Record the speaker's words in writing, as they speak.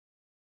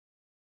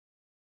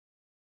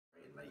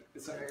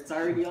It's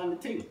already on the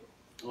thing.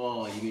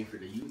 Oh, you mean for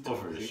the YouTube? Oh,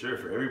 for sure,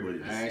 for everybody.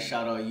 Alright,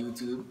 shout out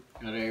YouTube.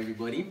 Shout out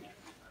everybody.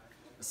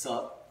 What's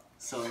up?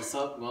 What's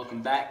up?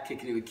 Welcome back.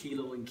 Kicking it with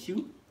Kelo and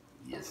Q.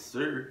 Yes,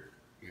 sir.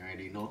 You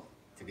already know.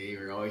 Today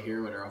we're all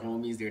here with our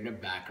homies. They're in the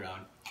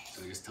background.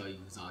 So just tell you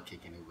who's all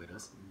kicking it with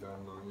us. You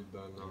don't know.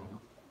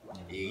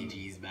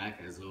 AG's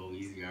back as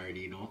always. You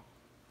already know.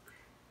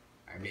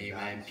 Our main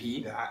man P.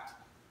 You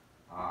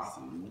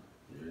already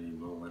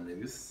know my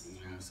niggas.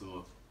 Yeah,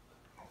 so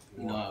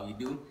you know how we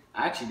do.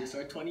 Actually, this is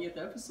our 20th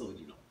episode,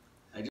 you know.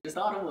 I just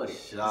thought about it.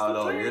 Shout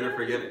out. You're gonna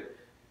forget it.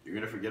 You're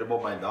gonna forget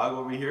about my dog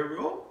over here,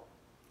 bro?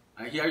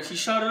 He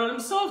shouted out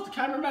himself. The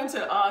cameraman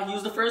said, he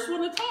was the first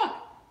one to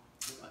talk.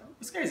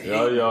 This guy's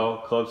Yo,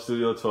 Club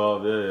Studio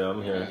 12. Yeah,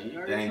 I'm here. You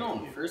already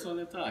know. First one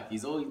to talk.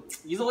 He's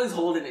always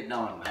holding it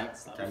down, man.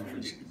 Stop Time for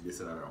you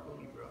dissing on our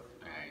homie, bro.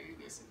 Alright, you're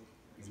dissing.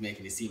 He's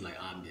making it seem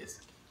like I'm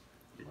dissing.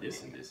 You're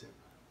dissing.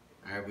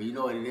 Alright, but you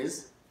know what it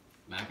is.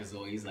 Mac is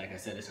always, like I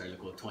said, it's our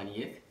little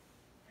 20th.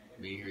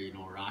 Be here, you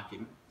know,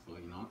 rocking. So,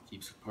 you know,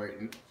 keep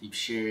supporting, keep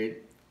sharing,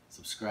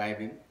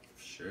 subscribing.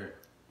 Sure.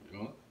 You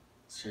know,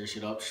 share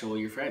shit up, show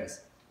your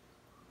friends.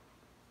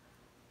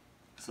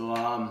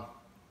 So,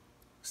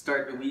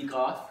 start the week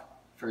off.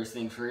 First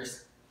thing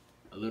first,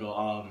 a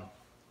little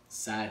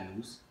sad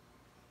news.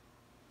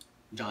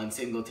 John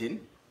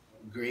Singleton,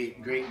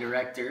 great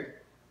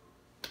director,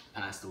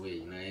 passed away.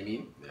 You know what I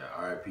mean? Yeah,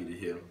 R.I.P. to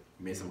him.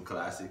 He made some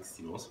classics,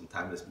 you know, some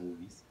timeless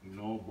movies. You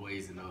know,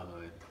 Boys in the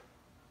Hood.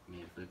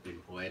 Man,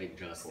 flipping Poetic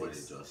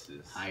Justice.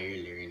 Higher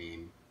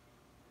Learning.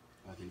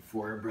 Fucking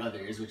Four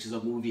Brothers, which is a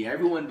movie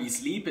everyone be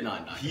sleeping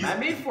on. I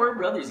made Four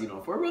Brothers, you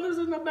know. Four Brothers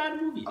isn't a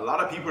bad movie. A lot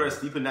of people are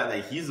sleeping that,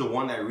 like, he's the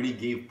one that really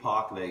gave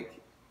Pac,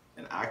 like,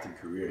 an acting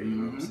career, you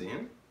know what I'm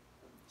saying?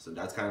 So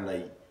that's kind of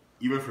like,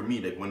 even for me,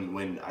 like,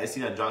 when I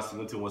seen that John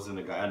Singleton wasn't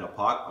the guy on the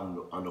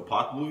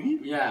Pac movie.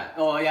 Yeah.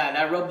 Oh, yeah,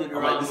 that rubbed it the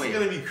wrong way.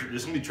 This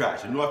is gonna be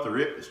trash. You know, off the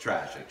rip, it's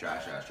trash. Like,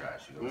 trash. You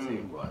know what I'm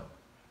saying? But,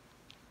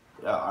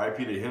 yeah,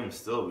 R.I.P. to him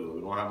still,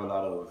 we don't have a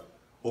lot of,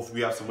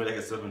 hopefully we have somebody that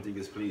can step and take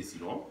his place, you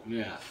know?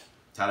 Yeah.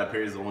 Tyler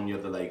Perry's the only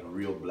other, like,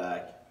 real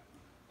black.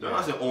 No, I'm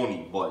not saying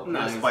only, but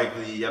no, Spike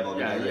Lee,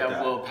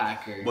 Will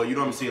Packer. But you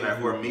know what I'm saying? Like,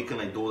 who are making,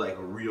 like, those, like,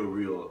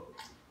 real.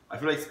 I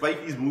feel like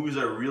Spike Lee's movies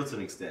are real to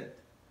an extent.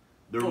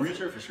 They're real.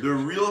 For sure.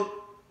 They're real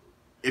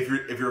if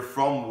you're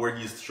from where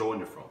he's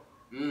showing it from.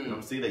 You know what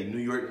I'm saying? Like, New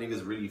York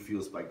niggas really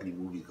feel Spike Lee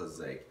movies because,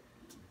 like,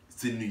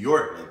 it's in New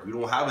York. Like, we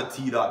don't have a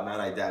T-Dot man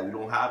like that. We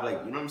don't have,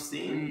 like, you know what I'm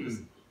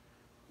saying?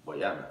 But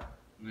yeah, man.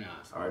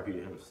 Yeah. So, R.I.P. to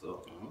him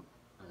still.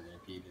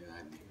 R.I.P. to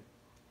that nigga.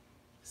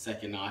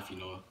 Second off, you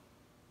know,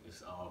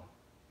 just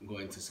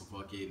going to some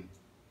fucking.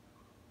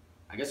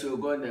 I guess we'll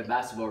go into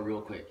basketball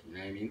real quick. You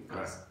know what I mean?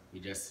 Because we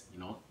just, you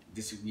know,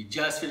 we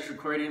just finished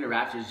recording. The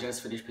Raptors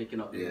just finished picking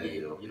up the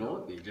game. You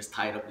know, they just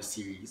tied up the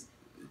series.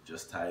 They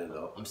just tied it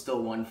up. I'm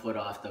still 1 foot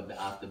off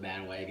the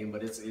bandwagon,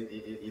 but it's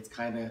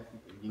kind of,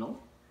 you know,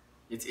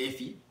 it's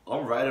iffy.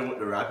 I'm riding with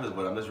the Raptors,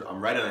 but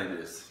I'm riding like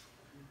this.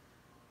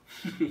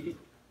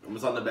 I'm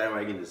just on the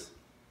bandwagon, just,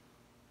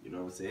 you know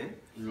what I'm saying?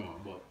 No,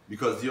 but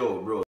because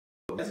bro,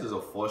 this is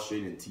a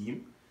frustrating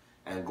team,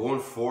 and going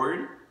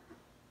forward,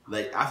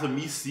 like after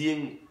me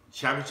seeing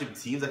championship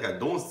teams, like I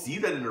don't see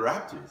that in the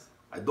Raptors.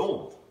 I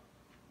don't.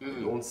 I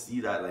don't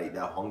see that, like,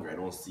 that hunger. I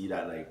don't see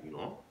that, like, you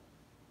know.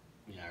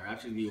 Yeah,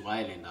 Raptors be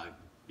wilding, dog.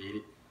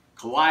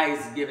 Kawhi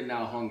is giving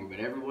that hunger, but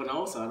everyone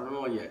else, I don't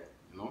know yet.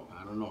 You know,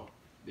 I don't know.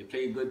 They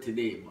played good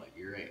today, but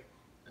you're right.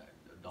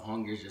 The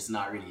hunger's just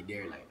not really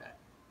there like that.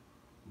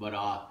 But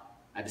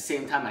at the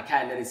same time, I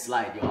can't let it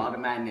slide. Yo, all the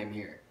man them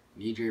here.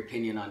 Need your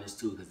opinion on this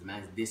too, because the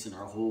man's dissing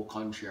our whole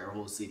country, our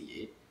whole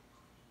city, eh?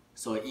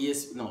 So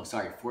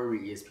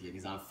forward ESPN.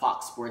 He's on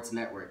Fox Sports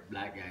Network,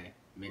 black guy,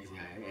 mixed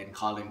guy, and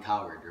Colin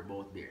Coward. They're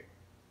both there.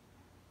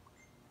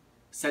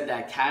 Said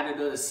that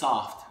Canada is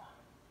soft.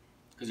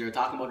 Because they were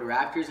talking about the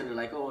Raptors, and they're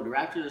like, oh, the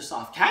Raptors are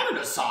soft.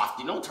 Canada's soft,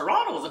 you know,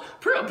 Toronto's a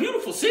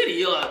beautiful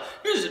city, but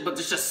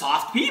there's just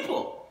soft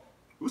people.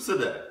 Who said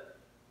that?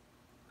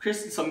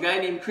 Some guy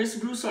named Chris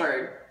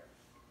Broussard.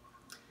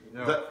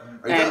 No.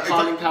 And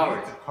Colin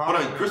Coward. Hold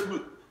on, Chris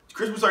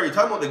Broussard, you're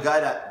talking about the guy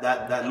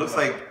that looks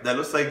like the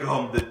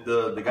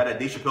guy that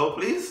Dave Chappelle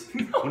plays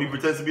when he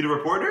pretends to be the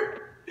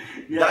reporter?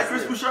 Yes, that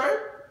Chris Broussard?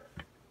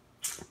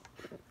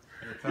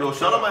 Yo,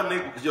 shout out my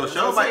nigga. Yo,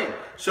 shout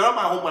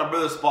out my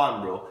brother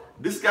Spawn, bro.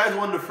 This guy's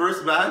one of the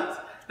first bands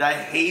that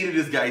hated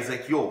this guy. He's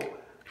like, yo,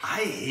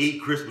 I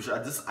hate Chris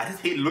Broussard. I just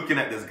hate looking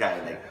at this guy.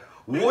 Like,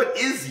 what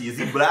is he? Is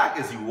he black?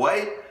 Is he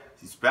white?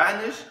 Is he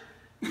Spanish?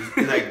 He's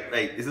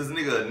like, is this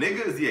nigga a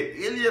nigga? Is he an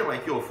alien? I'm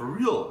like, yo, for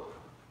real.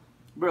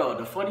 Bro,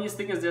 the funniest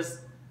thing is this.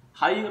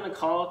 How you gonna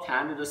call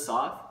Canada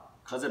soft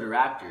because of the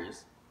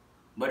Raptors,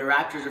 but the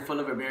Raptors are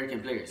full of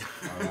American players?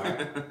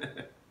 Alright.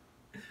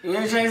 You know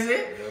what I'm trying to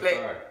say? Yes,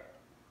 like,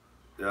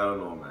 yeah, I don't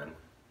know, man.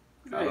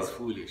 That's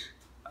foolish.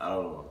 I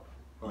don't know.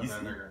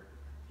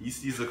 He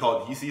sees the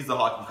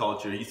hockey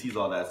culture, he sees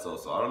all that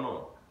stuff, so I don't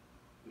know.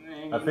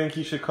 I think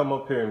he should come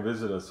up here and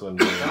visit us one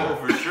day. Oh,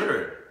 for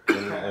sure.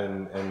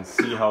 and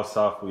see how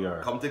soft we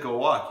are. Come take a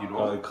walk, you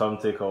know. Come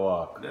take a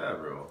walk. Yeah,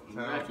 bro.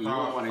 Exactly. You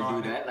don't want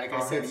to do that. Like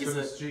I said,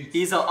 streets.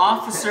 he's an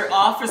officer.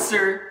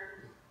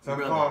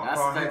 Brother,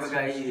 that's the type of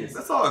guy he is.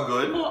 That's all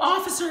good. Oh,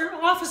 officer.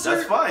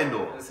 That's fine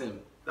though. That's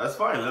him. That's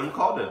fine. Let him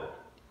call them.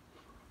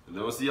 And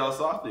then we'll see how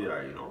soft they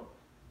are, you know.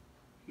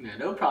 Yeah,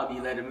 they'll probably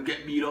let him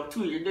get beat up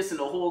too. You're dissing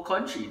the whole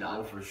country, dog.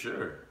 Oh, for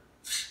sure.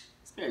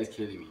 This guy's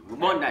killing me.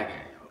 We're on that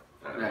guy,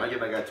 yo. I give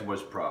that guy too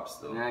much props,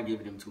 though. Nah, I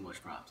giving him too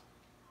much props.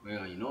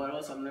 Well, you know what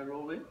else I'm never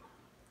with?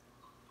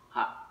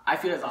 I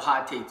feel it's a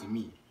hot take to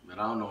me, but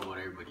I don't know about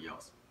everybody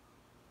else.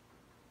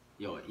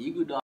 Yo,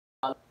 Iguodala,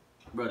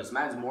 bro, this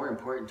man's more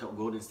important to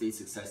Golden State's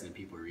success than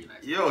people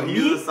realize. Yo,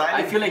 he's a silent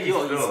I feel like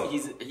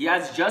piece, he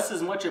has just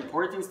as much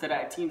importance to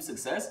that team's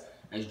success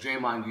as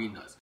Draymond Green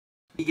does.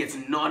 He gets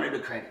none of the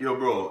credit. Yo,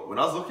 bro, when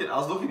I was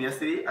looking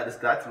yesterday at the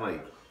stats, I'm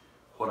like,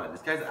 hold on,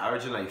 this guy's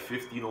averaging like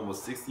 15,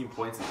 almost 16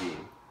 points a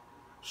game,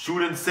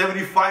 shooting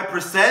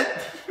 75%.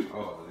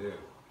 Oh yeah.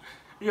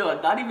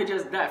 Yo, not even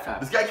just that, fam.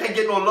 This guy can't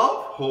get no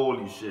love.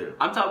 Holy shit.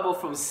 I'm talking about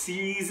from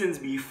seasons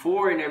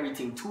before and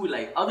everything too.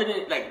 Like, other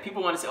than, like,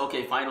 people want to say,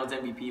 okay, finals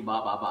MVP,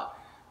 blah, blah, blah.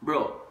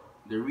 Bro,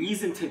 the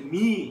reason to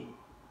me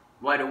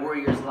why the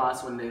Warriors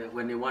lost when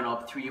they went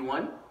up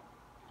 3-1,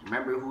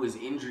 remember who was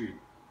injured?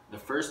 The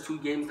first 2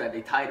 games that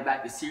they tied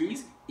back the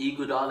series,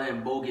 Iguodala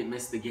and Bogut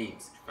missed the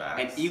games. Facts.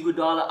 And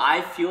Iguodala,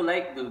 I feel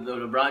like the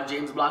LeBron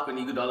James block when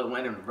Iguodala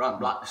went and LeBron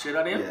blocked the shit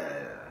out of him.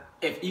 Yeah.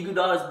 If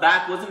Iguodala's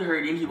back wasn't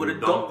hurting, he would have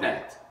dunked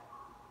that.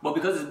 But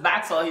because his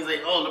back's all, he's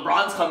like, oh,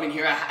 LeBron's coming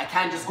here. I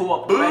can't just go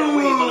up right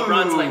away. But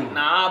LeBron's like,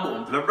 nah,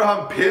 boom.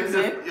 LeBron pimped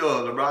it.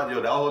 Yo, that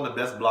was one of the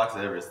best blocks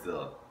ever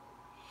still.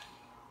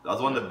 That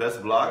was one of the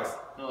best blocks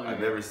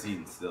I've ever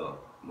seen still.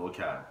 No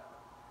cap.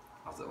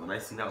 I was like, when I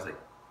seen that, I was like,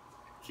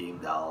 came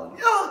down.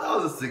 Yo, that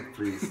was a sick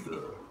play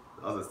still.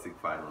 That was a sick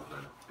finals,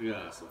 man.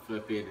 Yeah, so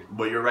flip it.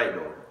 But you're right,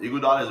 though.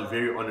 Iguodala is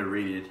very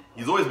underrated.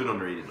 He's always been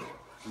underrated, though.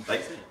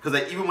 Like, cause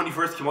like even when he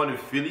first came out in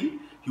Philly,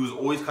 he was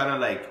always kind of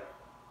like,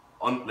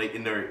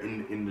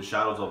 in the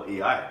shadows of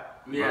AI.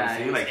 You know what I'm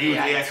saying? Like he was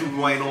AI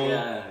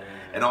 2.0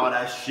 and all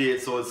that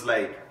shit. So it's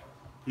like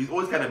he's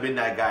always kind of been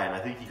that guy, and I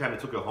think he kind of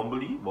took it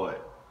humbly.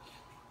 But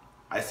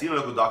I seen a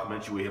little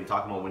documentary with him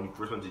talking about when he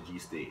first went to G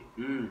State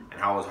and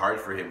how it was hard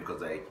for him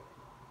because like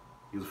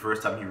it was the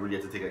first time he really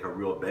had to take like a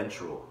real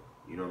bench role.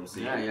 You know what I'm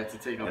saying? Yeah, he had to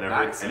take a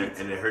back seat.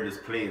 And it hurt his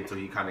play until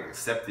he kind of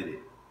accepted it.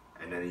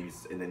 And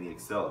then he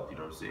excelled, you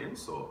know what I'm saying?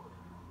 So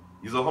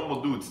he's a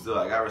humble dude still.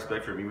 I got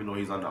respect for him, even though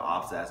he's on the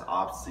op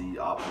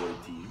boy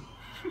team.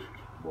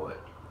 Boy,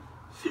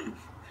 you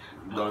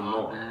don't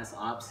know.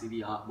 Op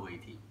city op boy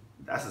team.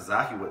 That's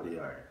exactly what they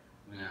are.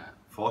 Yeah.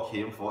 Fuck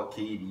him, fuck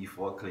KD,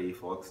 fuck Clay,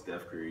 fuck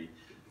Steph Curry.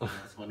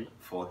 That's funny.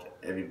 Fuck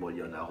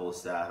everybody on that whole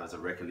staff as a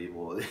record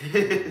label,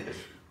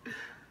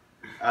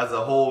 as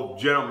a whole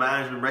general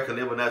management, record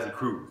label, and as a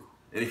crew.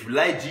 And if you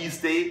like G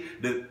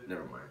State, then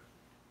never mind.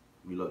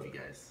 We love you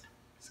guys.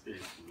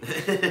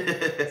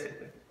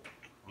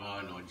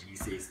 Well, no, G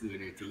State's doing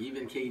their thing.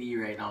 Even KD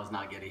right now is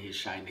not getting his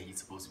shine that he's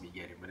supposed to be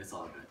getting, but it's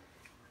all good.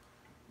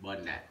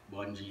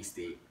 Button G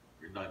State,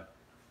 you're done.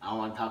 I don't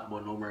want to talk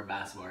about no more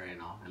basketball right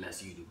now,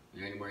 unless you do. Is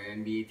there any more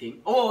NBA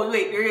thing? Oh,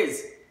 wait, there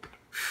is.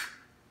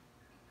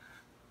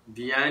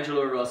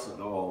 D'Angelo Russell.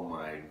 Oh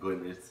my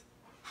goodness.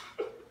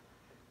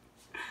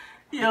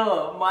 You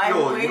know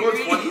what's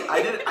funny?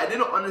 I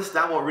didn't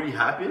understand what really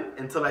happened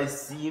until I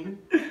seen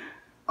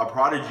a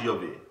prodigy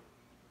of it.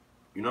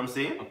 You know what I'm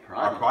saying? A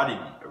prodigy.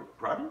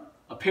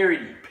 A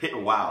parody.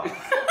 Wow.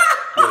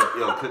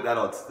 yo, cut that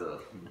out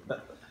still.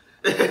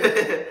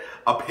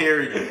 A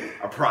parody.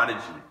 A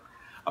prodigy.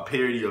 A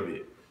parody of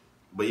it.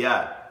 But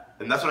yeah.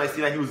 And that's when I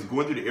seen that he was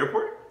going through the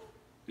airport?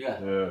 Yeah.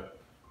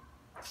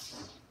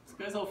 This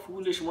guy's a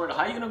foolish word.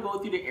 How you gonna go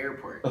through the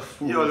airport?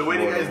 Yo, the way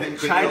the guys didn't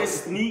try to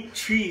sneak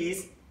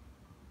trees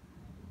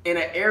in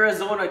an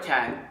Arizona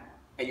can,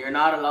 and you're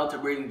not allowed to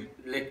bring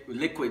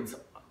liquids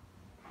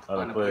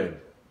on a plane.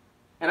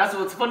 And that's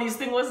what's funniest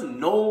thing was,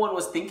 no one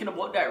was thinking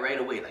about that right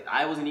away. Like,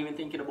 I wasn't even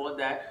thinking about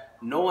that.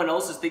 No one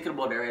else was thinking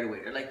about that right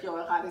away. They're like, yo,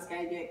 how this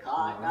guy get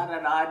caught?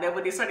 And then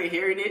when they started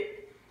hearing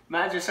it,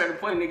 man just started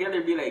pointing together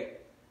and be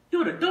like,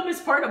 yo, the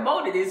dumbest part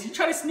about it is you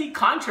try to sneak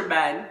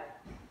contraband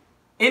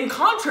in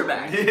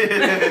contraband. Like,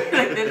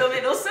 that don't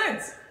make no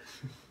sense.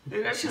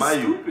 That's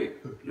just stupid.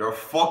 You're a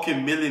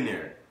fucking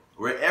millionaire.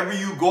 Wherever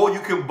you go,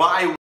 you can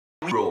buy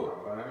weed, bro.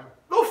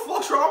 No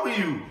fuck's wrong with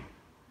you?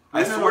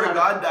 I swear to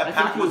God, that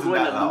pack wasn't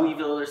that loud.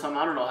 Louisville or something.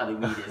 I don't know how the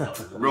weed is.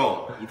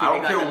 Bro, I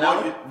don't care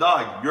what you...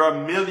 Dog, you're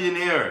a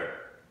millionaire.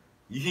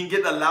 You can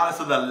get the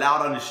loudest of the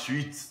loud on the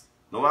streets.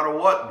 No matter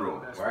what, bro.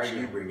 Why are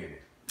you bringing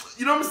it?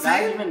 You know what I'm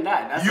saying? Not even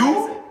that. That's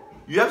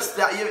you have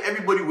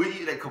everybody with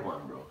you. Like, come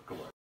on, bro. Come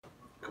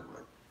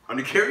on. On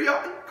the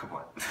carry-on? Come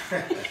on.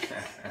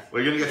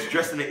 We're gonna get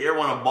stressed in the air,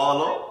 want to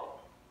ball up?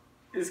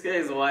 This guy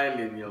is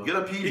wilding, yo. Get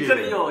a PJ. He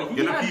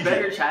had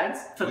better chance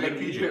to like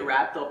keep it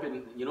wrapped up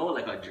in,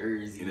 like a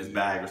jersey. In his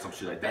bag or some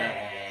shit like that.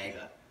 Bag.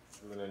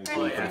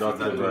 He's not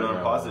doing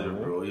nothing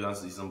positive, bro. He wants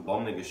to see some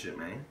bum nigga shit,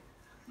 man.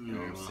 You know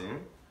what I'm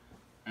saying?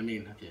 I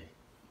mean, okay.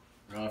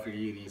 We're all for the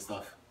union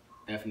stuff.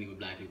 Definitely with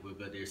black people,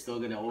 but there's still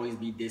gonna always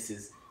be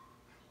disses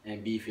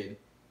and beefing.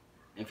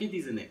 And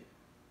 50's a nigga.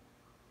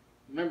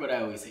 Remember what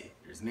I always say.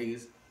 There's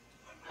niggas,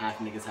 half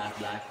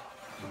black,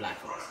 and black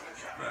folks.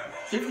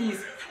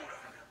 50's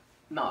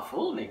not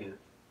full nigga,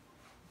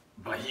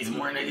 but he's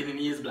more nigga than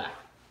he is black.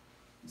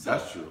 So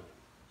That's true.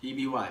 he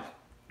be wild.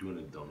 Doing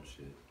the dumb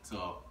shit.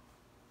 So,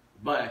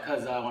 but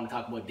because I want to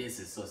talk about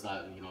disses, so it's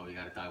not, you know, we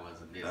gotta talk about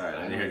some disses. Alright,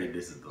 I didn't hear any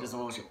disses though. Just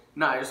one shit.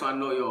 Nah, I just want to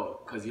know, yo,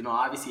 because, you know,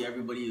 obviously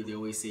everybody, they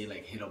always say,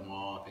 like, hit them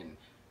up, and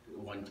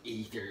one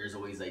ether is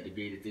always, like, the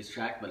greatest diss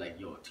track, but, like,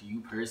 yo, to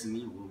you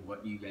personally,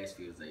 what do you guys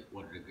feel is, like,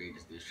 what are the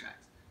greatest diss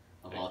tracks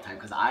of all time?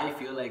 Because I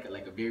feel like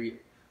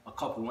a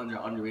couple ones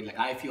are underrated. Like,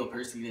 I feel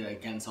personally that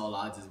Against All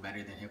Odds is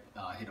better than Hit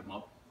 'em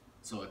Up.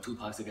 So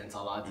Tupac's Against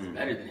All Odds is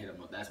better than Hit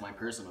 'em Up. That's my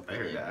personal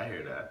opinion. I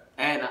hear that.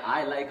 And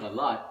I like a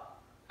lot,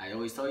 I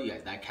always tell you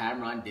guys, that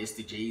Cameron diss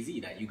to Jay-Z,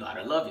 that You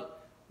Gotta Love It.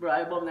 Bro,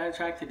 I bump that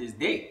track to this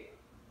day.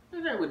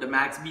 Look at that with the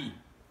Max B.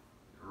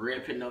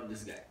 Ripping up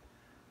this guy.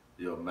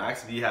 Yo,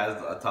 Max B has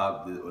one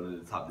of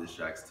the top diss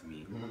tracks to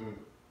me.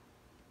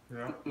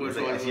 Yeah. Which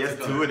Like, one? he has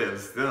two of them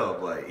still,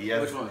 but he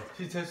has. Which one?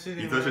 She touched it.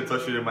 He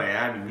touched it in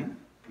Miami.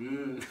 Oh,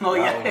 That one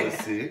yeah. was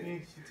sick.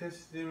 She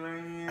touched it in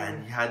Miami.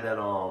 And he had that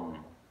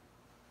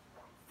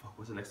fuck,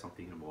 what's the next song I'm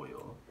thinking about,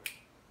 yo?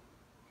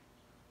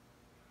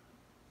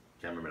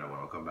 Can't remember that one.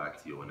 I'll come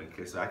back to you. When it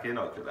kicks back in,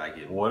 I'll kick back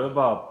in. What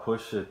about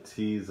Pusha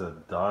T's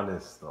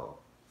Adonis though?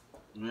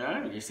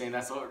 Yeah, you're saying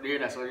that's what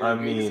you're I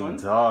mean,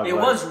 dog. It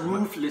like, was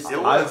ruthless. It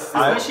though. was.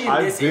 Especially in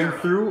I've this been era.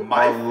 through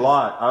a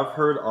lot. I've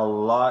heard a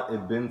lot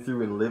and been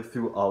through and lived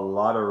through a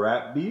lot of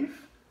rap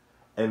beef.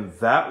 And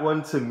that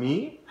one to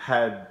me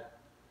had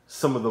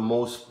some of the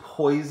most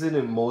poison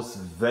and most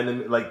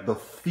venom, like the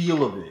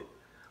feel of it.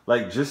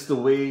 Like just the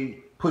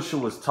way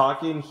Pusha was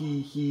talking,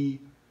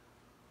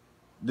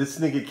 this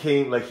nigga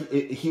came, like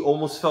he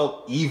almost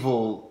felt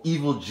evil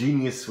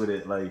genius with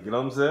it. Like, you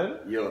know what I'm saying?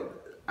 Yo,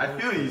 I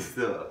feel you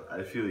still.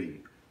 I feel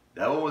you.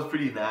 That one was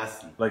pretty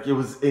nasty. Like it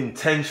was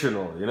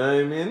intentional, you know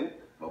what I mean?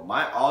 But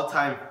my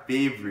all-time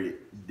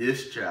favorite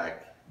diss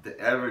track to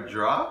ever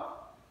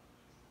drop,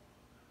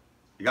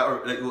 he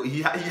got like, well,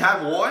 he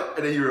had one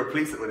and then he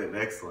replaced it with the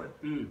next one.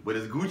 But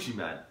it's Gucci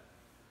Man.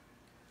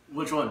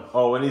 Which one?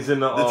 Oh, when he's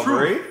in the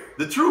Truth.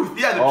 The Truth.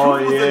 Yeah, the Oh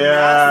Truth was the yeah,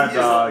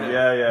 nastiest dog.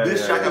 Yeah.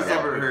 diss track I've yeah.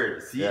 ever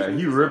heard. See? Yeah,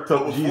 he ripped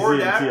up But GZ before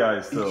and that, T.I.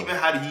 still. He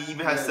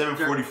even had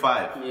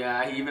 745.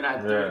 Yeah, he even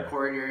had third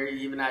quarter. He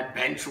even had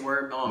bench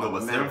work. Oh, No, but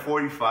man.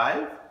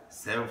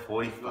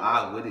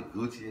 745 with a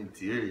Gucci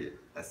interior.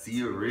 I see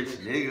a rich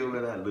nigga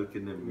when I look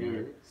in the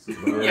mirror.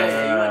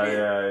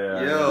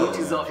 Yeah. Yo,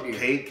 Gucci's up here.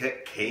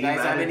 K Guys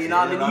have any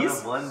nominees?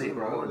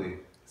 Super ugly.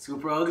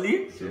 Super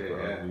ugly?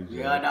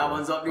 Yeah, that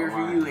one's up there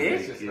for you, eh?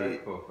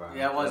 Disrespectful, fam.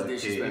 Yeah, it was Okay.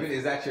 disrespectful. Even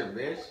is that your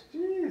bitch?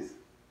 Jeez.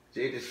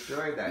 Jay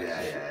destroyed that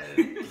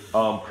shit.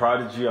 Yeah.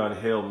 Prodigy on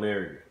Hail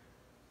Mary.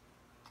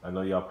 I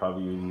know y'all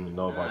probably didn't even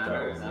know about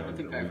that one. I don't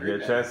think man. I've We heard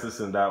get a that. chance to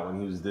listen to that one.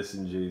 He was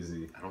dissing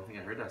Jay-Z. I don't think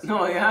I heard that.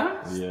 No,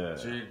 yeah? Yeah.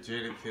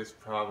 Jada Kiss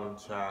Problem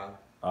Child.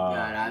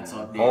 Yeah, that's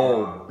up there.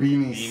 Oh,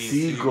 Beanie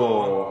Siegel.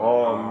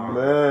 Oh,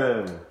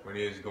 man. When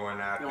he was going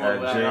out You there.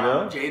 know,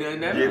 Jada? Jada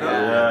and them? Jada.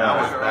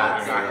 Yeah.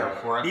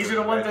 That was These are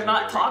the ones that are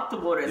not talked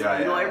about as Yeah,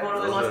 you know, yeah. everyone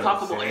always Those wants are to talk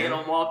the about same. hit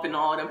 'em up and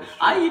all them.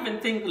 I even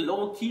think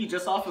low key,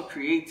 just off of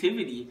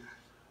creativity,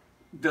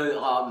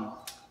 the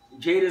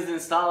Jada's and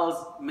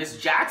Styles,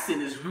 Miss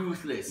Jackson is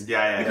ruthless.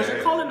 Yeah. Because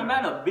you're calling the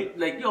man a bitch.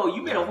 Like, yo,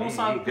 you made a whole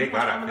song, they people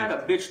got calling the man a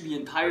bitch the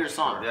entire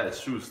song. Yeah,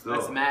 it's true still.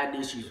 That's mad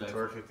disrespect.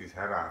 Tore 50's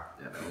head off.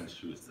 Yeah, that one's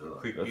true still.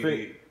 Quick I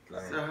beauty.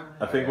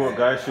 I think what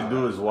guys should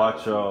do is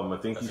watch, I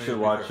think you should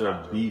watch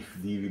a beef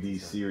DVD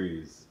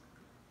series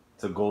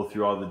to go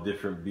through all the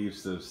different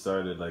beefs that have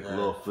started, like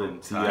Lil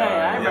Flip, T.I.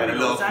 I remember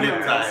Little those. I Flip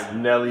remember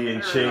time. Nelly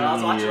and Chingy. I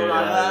was watching a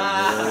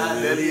lot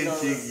of Nelly and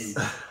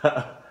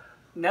Chiggy.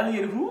 Nelly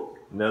and who?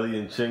 Nelly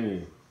and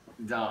Chingy.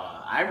 Duh,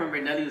 I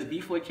remember Nelly was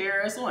beef with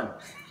KRS-One.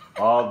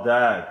 All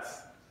that.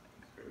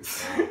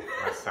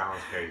 That sounds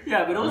crazy.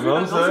 Yeah, but those You know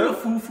are what the I'm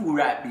foo-foo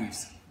rap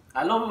beefs.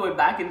 I love it when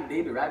back in the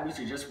day the rap beefs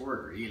were just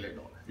for real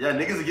though. Yeah,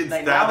 niggas are getting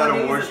Like, stabbed at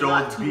nowadays, award it's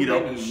not shows, too beat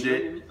up many, and you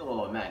shit. know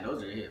what I mean? Oh man,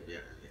 those are hip. Yeah.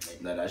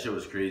 Like, Nah, that shit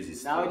was crazy.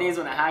 Still. nowadays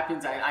when it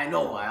happens, I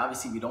know.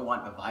 Obviously we don't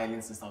want the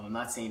violence and stuff. I'm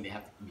not saying they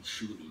have to be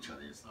shooting each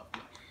other and stuff.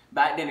 But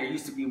back then there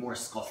used to be more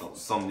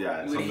scuffles. Some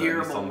yeah. You would some hear at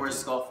least about more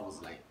something.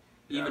 scuffles. Like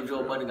even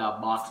Joe Budden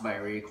got boxed by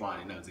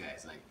Raekwon and those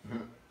guys. Like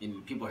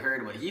and people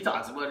heard what he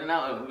talks about it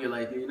now. We're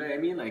like, you know what I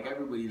mean? Like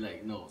everybody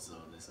like knows. So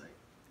it's like,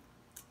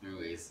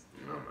 anyways,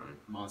 No, man.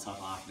 bounce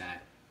off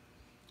that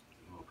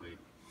real quick.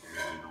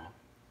 You know.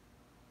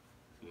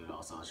 What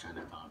else I was trying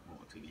to talk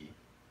about today?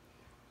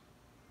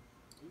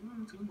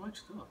 Too much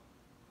stuff.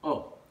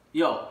 Oh,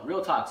 yo,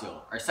 real talks,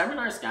 yo. Are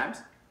seminars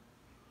scams?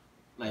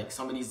 Like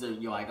some of these are,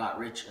 yo, I got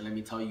rich and let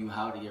me tell you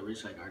how to get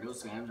rich. Like, are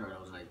those scams or are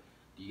those like,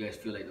 do you guys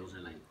feel like those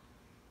are like,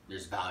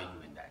 there's value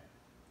in that?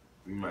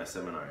 In my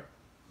seminar.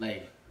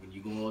 Like, when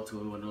you go to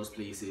one of those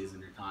places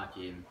and they're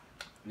talking,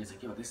 and it's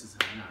like, yo, this is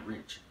how I got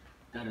rich.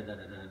 Da da da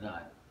da da da.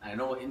 I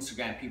know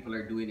Instagram people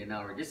are doing it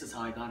now, or this is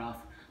how I got off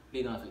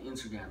big off of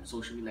Instagram,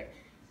 social media. Like,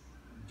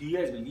 do you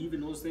guys believe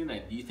in those things?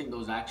 Like, do you think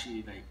those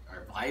actually like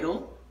are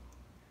vital?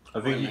 I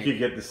think you could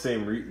get the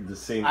same.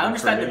 I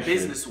understand the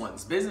business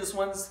ones. Business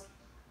ones,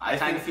 I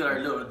kind of feel are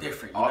a little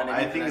different. You know what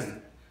I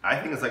mean? I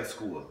think it's like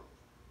school.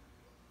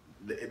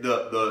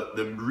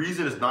 The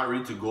reason is not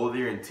really to go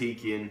there and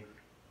take in,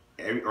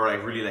 or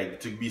like really like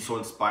to be so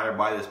inspired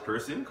by this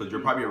person, because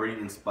you're probably already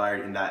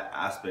inspired in that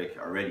aspect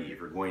already if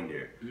you're going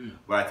there.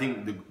 But I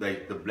think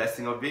the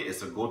blessing of it is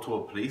to go to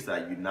a place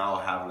that you now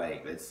have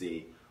like, let's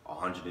say,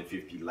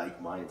 150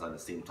 like minds on the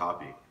same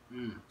topic.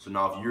 So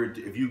now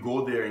if you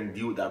go there and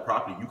deal with that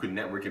properly, you can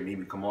network and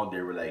maybe come out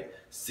there with like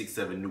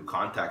 6-7 new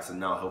contacts and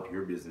now help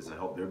your business and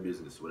help their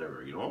business,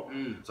 whatever, you know.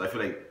 So I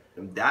feel like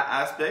in that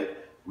aspect,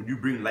 when you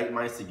bring like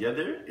minds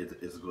together,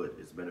 it's good,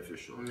 it's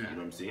beneficial. You know what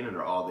I'm saying? And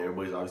they're all there.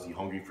 Everybody's obviously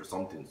hungry for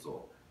something,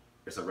 so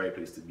it's the right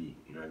place to be.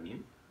 You know what I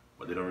mean?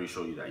 But they don't really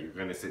show you that. You're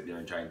gonna sit there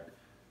and try and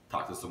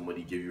talk to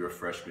somebody, give you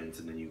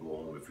refreshments, and then you go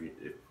home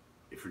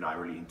if you're not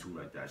really in tune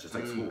like that. It's just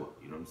like school.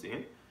 You know what I'm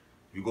saying?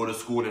 If you go to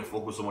school and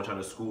focus so much on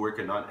the schoolwork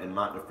and not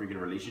the freaking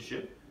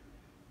relationship,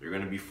 you're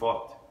gonna be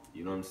fucked.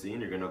 You know what I'm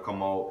saying? You're gonna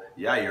come out,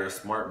 yeah, you're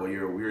smart, but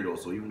you're a weirdo.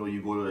 So even though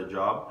you go to a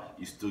job,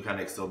 you still kind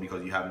of excel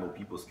because you have no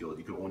people skills.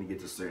 You can only get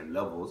to certain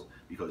levels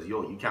because,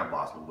 yo, you can't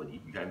boss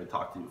nobody. You can't even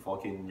talk to your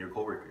fucking your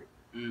coworker.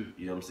 You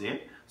know what I'm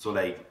saying? So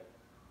like,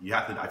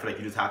 I feel like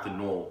you just have to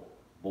know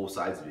both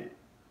sides of it.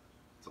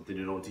 Something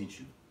they don't teach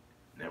you.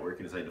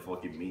 Networking is like the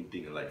fucking main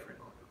thing in life right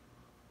now.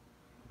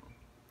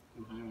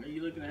 Why are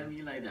you looking at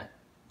me like that?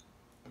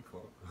 I'm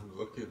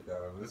looking,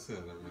 I'm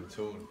listening, I'm in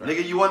tune.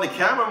 Nigga, you on the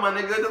camera, my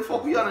nigga. The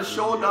fuck we on the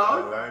show,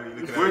 dog? Where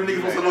niggas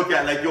supposed to look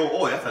at like, yo,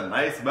 oh, that's a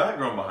nice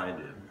background behind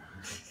it.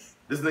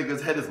 This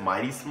nigga's head is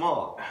mighty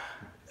small.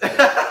 Yo,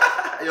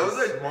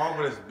 it's small,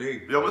 but it's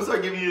big. Yo, I'm gonna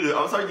start giving you the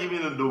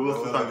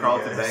Will Smith on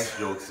Carlton Banks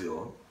jokes,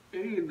 yo.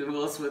 The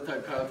Will Smith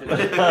on Carlton.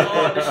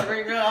 Oh, the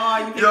shrink.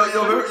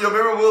 Oh, yo,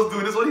 remember Will's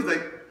doing this one? He's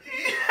like,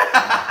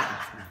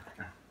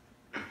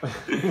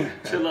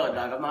 chill out,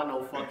 dog. I'm not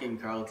no fucking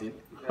Carlton.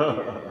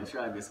 Yeah,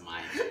 try this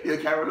mine. Yo,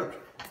 camera look.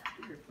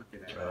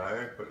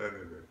 I ain't put that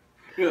in there.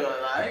 Yeah,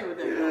 I ain't with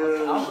that.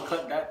 I'm gonna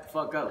cut that the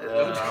fuck out.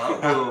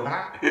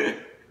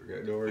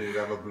 Don't worry, you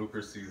have a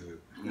blooper season.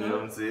 You know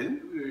what I'm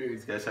saying?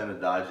 This guy's trying to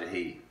dodge the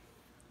hate.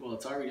 Well,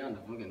 it's already on the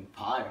fucking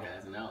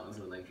podcast now,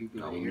 so like people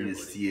No, don't we hear need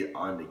to see it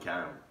on the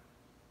camera.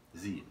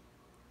 See it.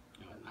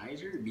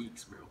 Niger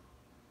Beaks, bro.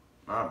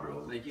 Nah,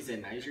 bro. Like you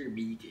said, Niger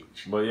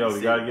Beakage. But yo, we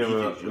gotta give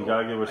a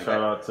I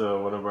shout out to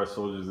one of our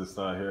soldiers that's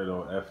not here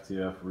though,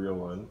 FTF Real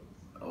One.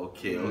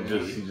 Okay.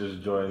 He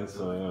just joined,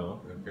 so you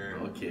know.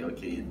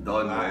 Okay.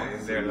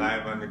 Done. They're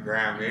live on the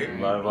gram, eh?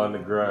 Live on the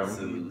gram.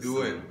 What you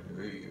doing?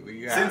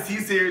 Since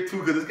he's here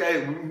too, cause this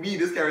guy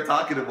were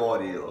talking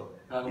about it, yo.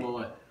 Talking about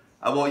what?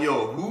 About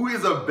who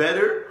is a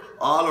better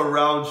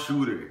all-around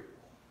shooter?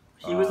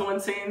 He was the one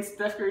saying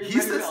Steph Curry. He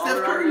said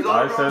Steph Curry's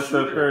all-around shooter. I said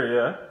Steph Curry,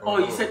 yeah. Oh,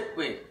 you said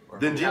wait.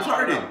 Then James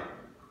Harden.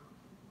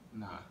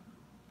 Nah.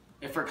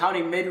 If we're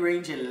counting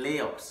mid-range and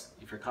layups,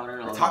 if we're counting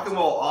all, we're talking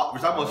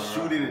about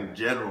shooting in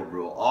general,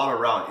 bro. All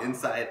around,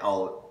 inside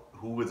out.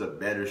 Who is a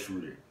better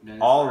shooter?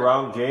 All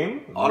around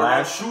game. All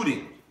around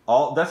shooting.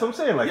 That's what I'm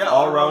saying. Like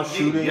all around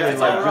shooting and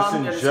like just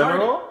in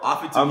general.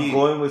 I'm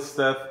going with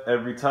Steph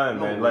every time,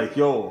 man. Like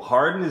yo,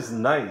 Harden is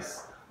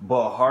nice,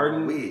 but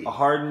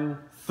Harden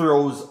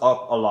throws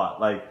up a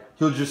lot. Like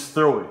he'll just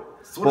throw it.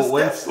 So but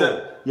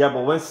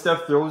when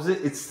Steph throws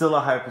it, it's still a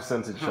high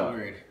percentage shot.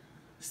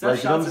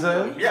 Like, you know what I'm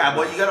saying? Yeah,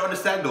 but you gotta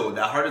understand though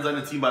that Harden's on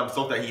the team by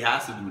himself that he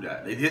has to do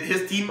that.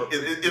 His team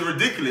is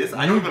ridiculous.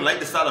 I don't even like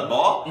the style of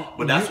ball,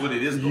 but that's what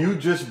it is. Though. You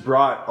just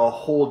brought a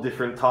whole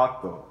different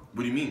talk though.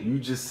 What do you mean? You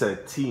just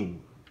said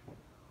team.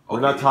 We're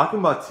not talking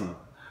about team.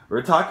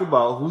 We're talking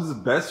about who's the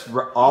best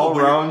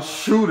all-round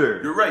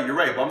shooter. You're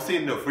right. But I'm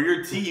saying though, for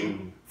your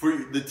team, for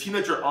the team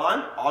that you're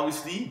on,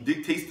 obviously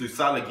dictates the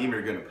style of game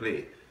you're gonna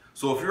play.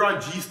 So if you're on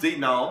G State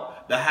now,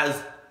 that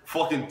has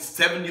fucking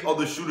 70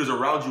 other shooters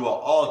around you at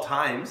all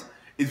times,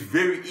 it's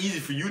very easy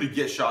for you to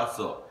get shots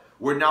up.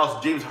 Where now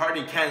James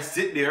Harden can't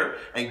sit there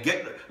and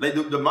get, like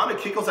the amount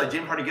of kickouts that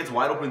James Harden gets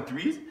wide open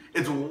threes,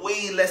 it's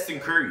way less than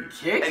Curry.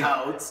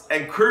 Kickouts?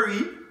 And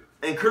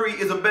Curry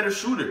is a better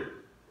shooter.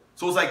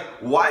 So it's like,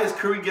 why is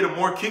Curry getting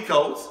more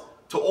kickouts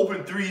to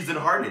open threes than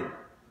Harden?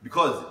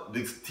 Because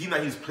the team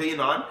that he's playing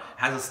on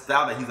has a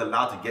style that he's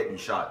allowed to get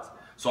these shots.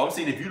 So I'm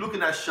saying if you're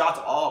looking at shots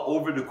all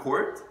over the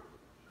court,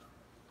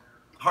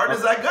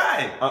 Harden's that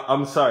guy.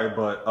 I'm sorry,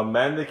 but a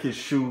man that can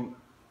shoot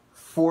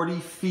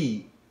 40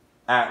 feet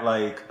at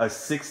like a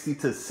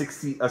 65 to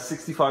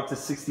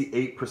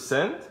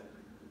 68%,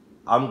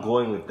 I'm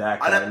going with that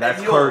guy. And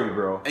that's Curry,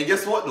 bro. And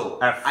guess what though?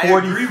 At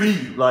 40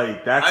 feet,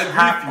 like that's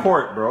half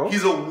court, bro.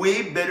 He's a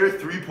way better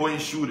 3-point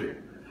shooter.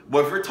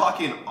 But if we're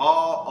talking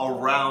all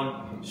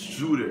around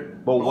shooter,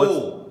 but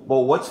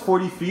what's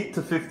 40 feet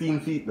to 15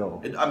 feet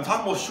though? I'm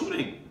talking about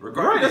shooting,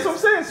 regardless. Right, that's what I'm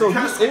saying. So you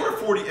can't score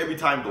 40 every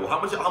time though. How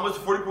much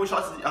 40-point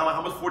shots?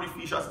 How much 40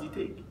 feet shots did he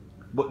take?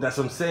 But that's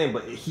what I'm saying.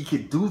 But he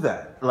could do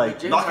that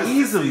like not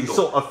easily.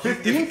 So a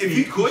 15 if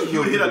he could, he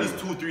would hit at least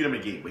 2 or 3 of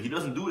them a game. But he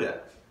doesn't do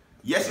that.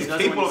 Yes, he's He does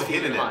it when capable of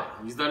feeling hitting them.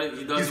 hot. He's done it.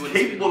 He does He's it when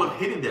capable of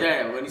feeling hitting them.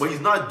 hot. Yeah, but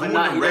he's not doing it he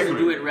doesn't do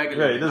regularly. it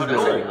regularly. Yeah, he doesn't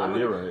do it regularly.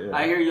 You're right. Yeah.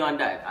 I hear you on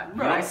that. Bro, You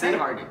know I what I'm said saying?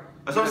 Harden.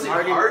 That's what I'm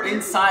Because saying. Harden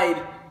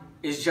inside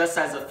is just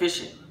as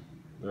efficient.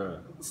 Yeah.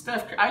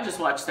 I just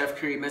watched Steph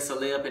Curry miss a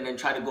layup and then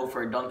try to go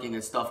for a dunking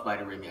and stuff by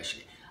the rim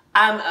yesterday.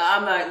 I'm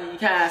not. You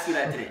can't ask me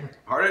that today.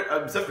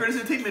 Harden, Steph Curry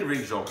doesn't take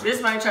mid-range jumpers.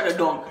 This man tried to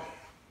dunk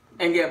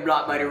and get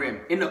blocked by the rim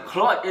in the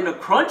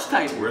crunch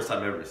time. Worst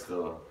time ever.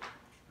 Still,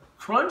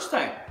 Crunch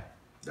time.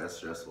 that's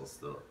stressful.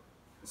 Still.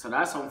 So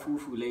that's some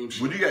foo-foo lame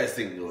shit. What do you guys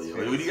think, though? Yo?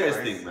 What do you guys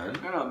think, man? I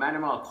don't know, man.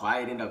 I'm all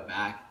quiet in the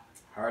back.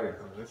 Harden,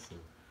 listen.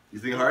 You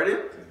think Harden?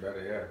 It's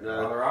better, yeah. Yeah.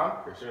 All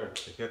around, for sure.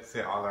 If you have to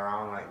say all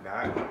around like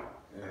that,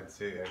 I'd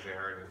say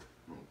Harden.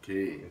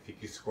 Okay. If he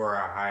could score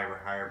a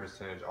higher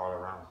percentage all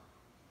around.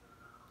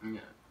 Yeah.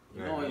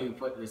 You know when you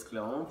put this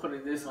clip, I'm gonna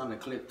put this on the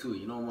clip too.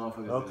 You know,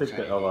 motherfuckers. I'll take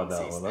the L on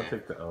that one. I'll I'll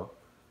take the L.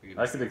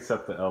 I can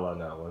accept the L on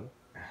that one.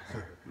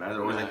 Man,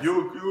 they're always like, yo,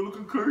 look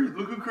at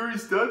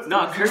Curry's stats.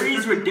 No,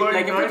 Curry's ridiculous.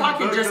 Like if we're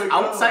talking just like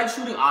outside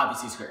shooting,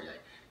 obviously it's Curry.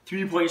 Like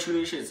 3-point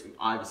shooting shit is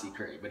obviously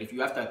Curry. But if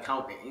you have to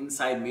count the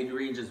inside mid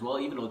range as well,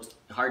 even though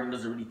Harden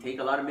doesn't really take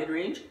a lot of mid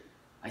range,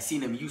 I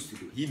seen him used to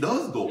do it. He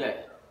does, though. Yeah.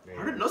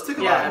 Harden does take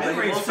a lot of Yeah,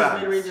 mid-range most of shots.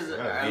 his mid range is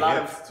Yeah, a he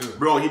lot hits of. too.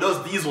 Bro, he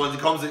does these ones. He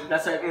comes in.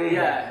 That's like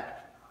yeah.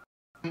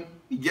 He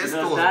He gets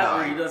does those that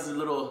or he back. does his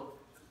little.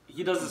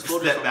 He does his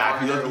photos Step from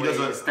back. He farther does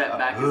away. a His step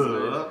back is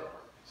good.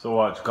 So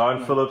watch,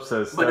 Gone Phillips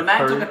says But the Steph man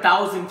Curry. took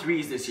 1,000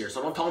 threes this year,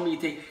 so don't tell me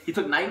he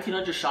took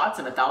 1,900 shots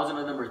and 1,000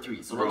 of them are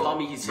threes. So don't Bro, tell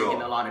me he's bro.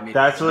 taking a lot of mid.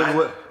 That's what. Man,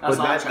 what That's but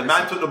all I'm The trying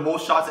man to say. took the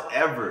most shots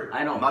ever.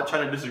 I know. I'm not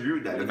trying to disagree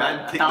with that. The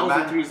man take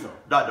 1,000 threes though.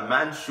 The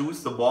man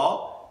shoots the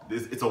ball.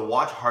 It's a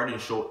watch Harden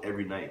show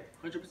every night.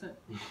 100%.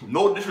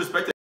 No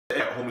disrespect to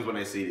homies when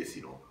I say this,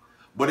 you know.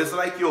 But it's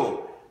like,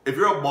 yo, if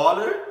you're a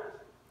baller,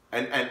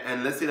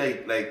 and let's say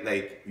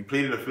like you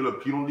played in a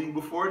Filipino league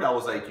before, that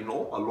was like, you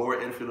know, a lower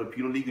end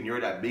Filipino league, and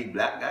you're that big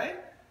black guy.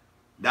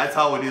 That's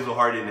how it is with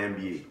Harden in the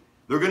NBA.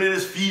 They're gonna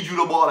just feed you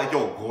the ball like,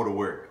 yo, go to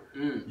work.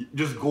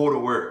 Just go to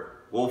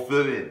work. We'll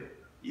fill in.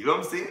 You know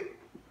what I'm saying?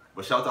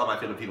 But shout out my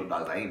Filipino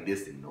dogs. I ain't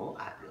dissing, no.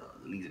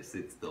 The leagues are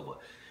sick still, but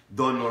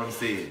don't know what I'm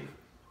saying.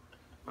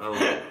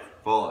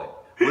 Fuck.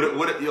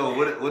 What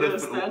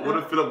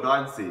did Philip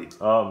Don say?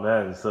 Oh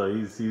man, so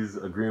he's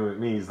agreeing with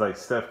me. He's like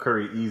Steph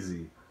Curry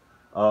easy.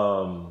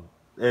 And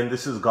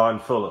this is Gone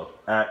Phillip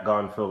at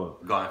Gone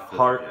Phillip. Gone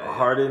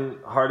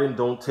Phillip. Harden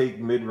don't take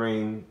mid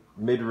range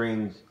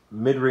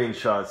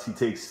shots. He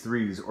takes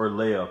threes or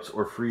layups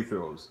or free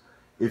throws.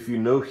 If you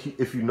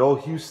know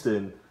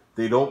Houston,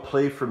 they don't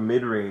play for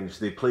mid range.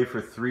 They play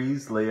for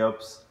threes,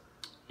 layups.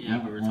 Yeah,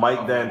 but we're Mike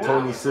talking about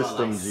D'Antoni that.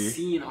 system, Like, G.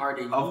 seeing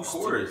Harden Of used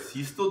course, to.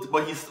 he's still,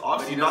 but he's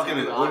obviously he not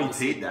doesn't gonna do only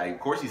obviously. take that. Of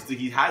course, he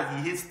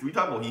hits 3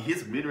 times. He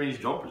hits mid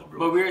range jumpers, bro.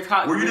 But we were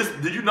talking.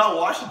 Did you not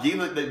watch the game?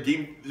 Like that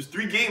game, there's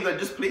 3 games I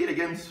just played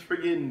against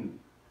friggin'.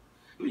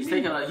 He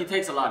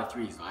takes a lot of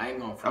threes. Though. I ain't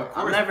going for Of it.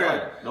 course, I'll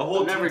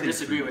the never team takes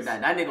disagree threes. with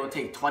that. That nigga will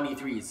take 20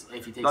 threes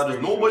if he takes. No,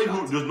 there's 33 nobody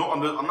shots.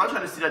 I'm not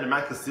trying to say that the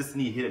man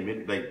consistently hit a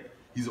mid, like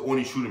he's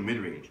only shooting mid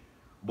range.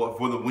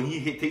 But when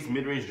he takes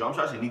mid range jump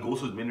shots and he goes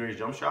to his mid range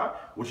jump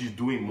shot, which he's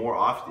doing more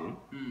often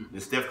than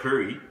Steph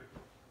Curry,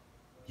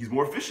 he's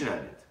more efficient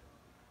at it.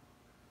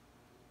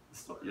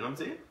 You know what I'm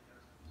saying?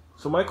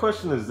 So my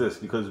question is this,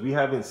 because we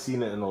haven't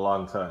seen it in a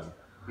long time.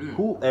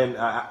 Who, and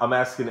I'm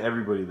asking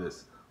everybody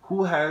this,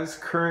 who has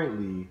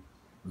currently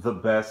the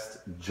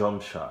best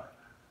jump shot?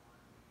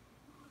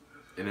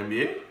 In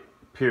NBA?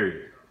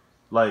 Period.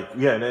 Like,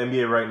 yeah, in the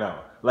NBA right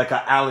now. Like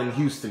a Allen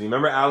Houston. You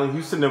remember Allen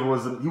Houston he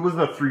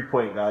wasn't a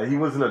 3-point guy. He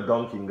wasn't a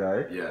dunking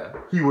guy. Yeah.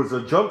 He was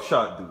a jump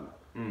shot dude.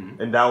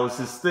 And that was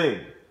his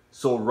thing.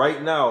 So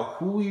right now,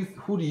 who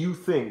do you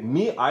think?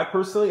 Me, I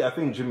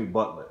think Jimmy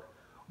Butler.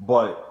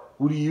 But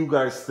who do you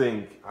guys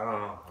think I don't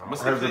know.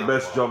 has the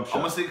best jump shot?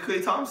 I'm gonna say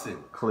Klay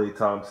Thompson. Klay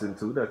Thompson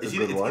too. That's It's a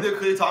good one. either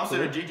Klay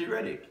Thompson or JJ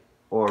Redick.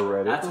 Or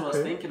Redick. That's what I was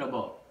okay. thinking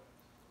about.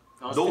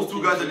 Those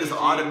 2 guys are just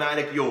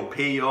automatic. Yo,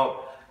 pay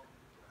up.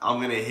 I'm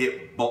gonna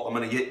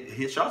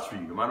hit shots for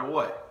you no matter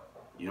what.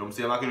 You know what I'm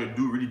saying? I'm not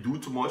gonna really do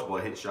too much,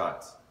 but hit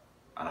shots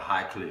at a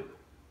high clip.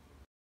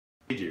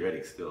 JJ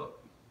Redick still.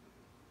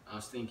 I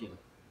was thinking.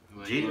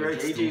 JJ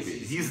Redick's stupid.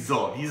 He's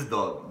dog. He's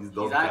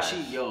He's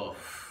actually, yo.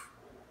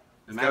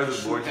 The guy man was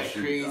can born shoot to like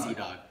shoot, crazy, dog.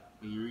 dog.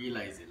 When you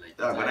realize it, like.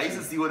 When I used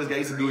to see what this guy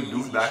used to do in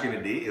Duke back in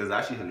the day, it was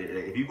actually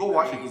hilarious. If you go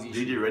watch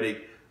JJ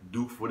Redick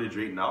Duke footage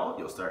right now,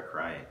 you'll start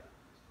crying.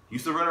 He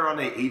used to run around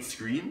like 8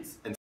 screens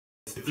and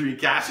 3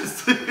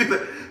 catches. 3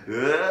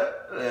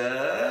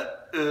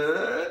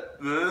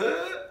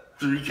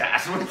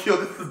 catches. I'm like, yo,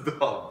 this is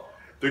dumb.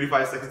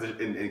 35 seconds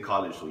in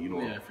college, so you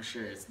know. Yeah, for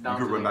sure. It's down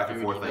could to run like back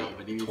and 30 forth now, like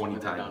but they need to 20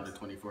 put that down times. to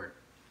 24.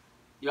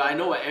 Yo, I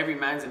know what every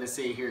man's gonna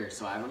say here,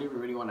 so I don't even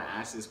really want to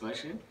ask this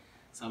question.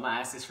 So I'm gonna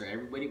ask this for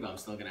everybody, but I'm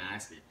still gonna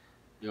ask it.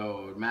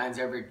 Yo, man's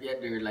ever get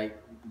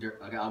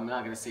okay, I'm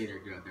not gonna say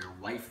their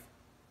wife,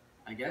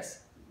 I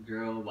guess,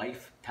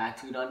 wife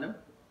tattooed on them?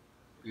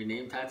 Your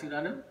name tattooed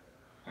on them?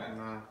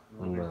 Nah.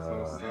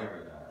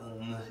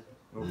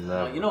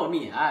 Well, you know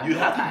me. I have You no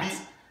have to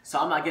tats. So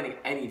I'm not getting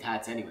any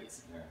tats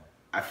anyways.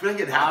 I feel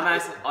like it I'm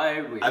has. asking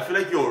everybody. I feel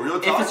like real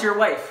talk. If it's your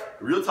wife.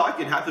 Real talk,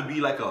 it have to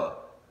be like a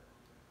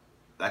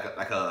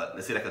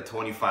let's say like a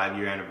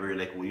 25-year anniversary,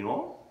 like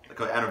like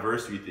an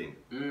anniversary thing.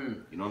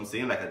 You know what I'm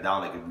saying? Like a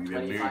down, like if we've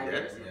been married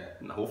there.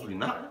 Yeah. Hopefully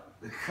not.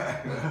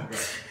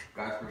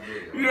 God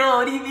forbid. Yo,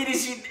 what do you mean?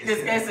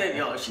 This guy said,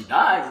 yo, she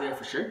dies there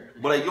for sure.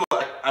 But like, yo,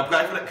 I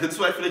feel like, this is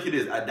what I feel like it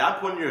is. At that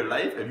point in your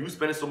life, if you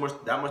spend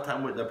that much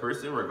time with that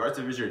person, regardless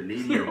if it's your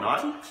lady or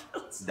not,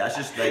 that's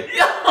just like,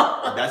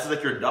 that's just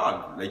like your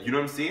dog. Like, you know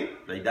what I'm saying?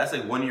 Like, that's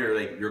like one of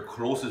your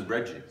closest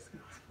brethren.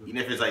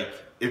 Even if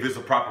it's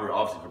a proper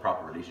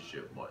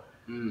relationship. But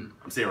I'm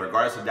saying,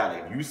 regardless of that,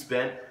 like, if you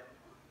spent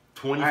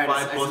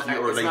 25 plus years,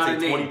 or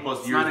like say 20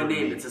 plus years. It's not a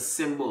name, it's a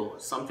symbol,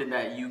 something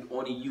that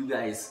only you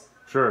guys.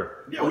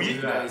 Sure. Yeah,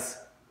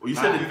 you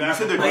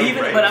said their but name,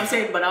 right? But I'm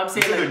saying you said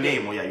like their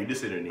name. Well, yeah, you did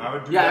say their name.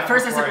 At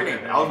first I said their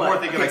name. I was more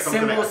thinking like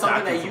something symbol,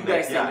 something that you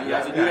guys said. You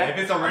guys would do that. If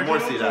it's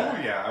original,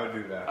 yeah, I would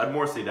do that. I'd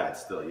more say that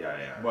still.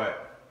 Yeah.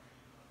 But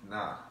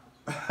nah,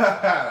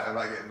 I'm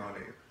not getting no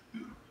name.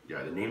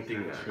 Yeah, the name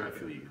thing. I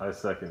feel you. I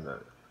second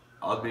that.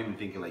 I was maybe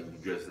thinking like you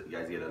guys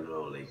get a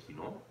little like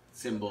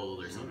symbol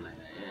or something like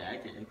that. Yeah, I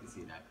can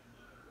see that.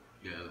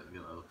 Yeah,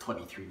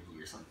 23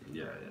 or something.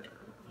 Yeah.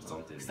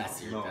 Something.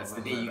 That's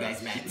the day you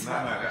guys met.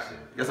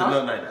 That's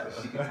another night.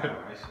 She can tie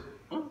my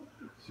shit.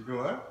 She go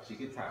what? She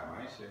can tie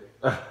my shit.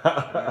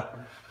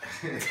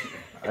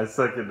 I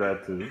second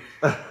that too.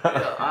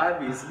 Yeah,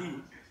 obviously.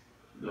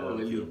 No,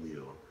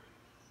 real.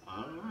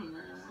 I don't know, man.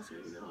 That's what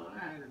I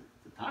had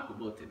to talk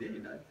about today.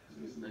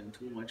 There's nothing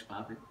too much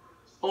popping.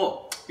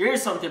 Oh,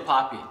 here's something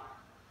popping.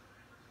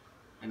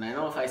 And I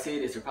know if I say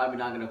this, you're probably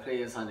not gonna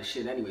play us on the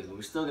shit anyways, but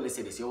we're still gonna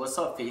say this. Yo, what's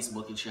up,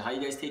 Facebook and shit? How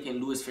you guys taking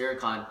Louis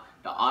Farrakhan,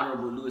 the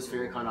honorable Louis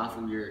Farrakhan, off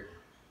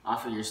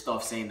of your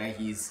stuff, saying that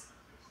he's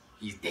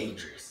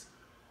dangerous?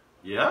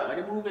 Yeah. Why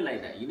they moving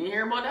like that? You didn't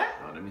hear about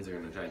that? No, that means they're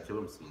gonna try and kill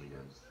him soon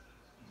again.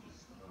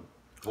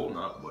 Hope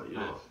not, but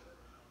yeah.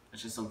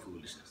 That's just some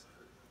foolishness.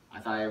 I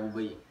thought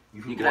everybody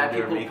you could have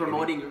people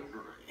promoting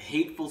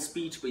hateful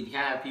speech, but you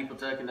can't have people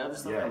talking other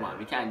stuff. Come on,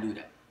 we can't do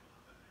that.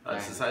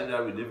 That's the society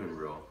that we live in,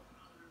 bro.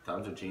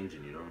 Times are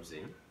changing, you know what I'm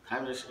saying?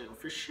 Times are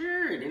for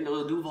sure. Then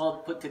Lil Duval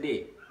put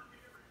today.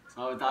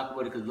 So I would talk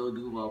about it because Lil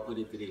Duval put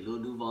it today. Lil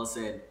Duval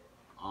said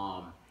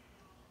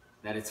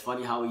that it's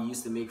funny how we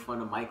used to make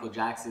fun of Michael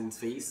Jackson's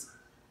face,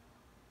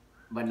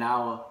 but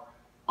now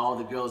all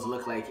the girls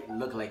look like it.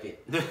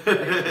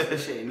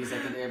 Shit. And he's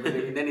like,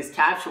 and then his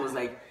caption was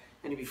like,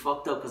 and it'd be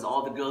fucked up because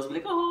all the girls be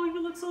like, oh,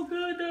 you look so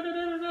good, da da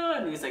da da.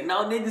 And he's like,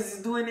 now niggas is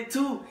doing it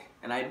too.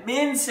 And I've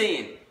been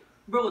saying,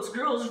 bro, it's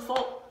girls'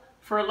 fault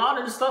for a lot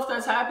of the stuff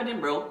that's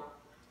happening, bro.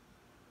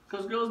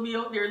 Because girls be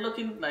out there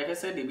looking, like I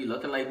said, they be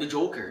looking like the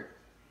Joker.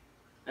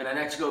 And the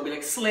next girl be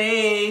like,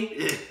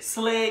 slay,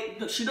 slay.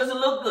 She doesn't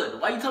look good.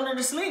 Why you telling her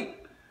to slay?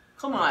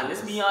 Come on,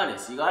 let's be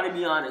honest. You gotta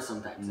be honest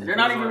sometimes. And they're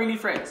not even really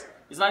friends.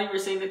 It's not even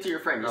saying it to your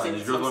friend. You're saying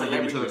these girls want to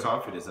give each other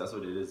confidence. That's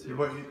what it is. Yeah,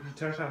 but you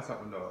touched on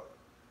something though.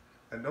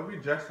 And don't be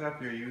dressing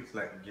up your youth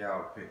like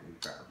gal pick me,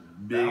 fam.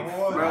 Big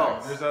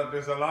bro.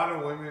 There's a lot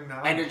of women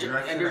now. And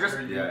they're just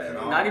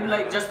not even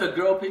like just the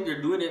girl pick.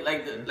 They're doing it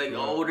like the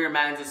older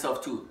man's and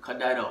stuff too. Cut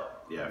that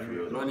out. Yeah, for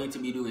real. No need to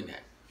be doing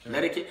that.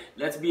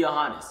 Let's be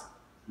honest.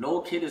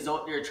 No kid is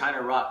out there trying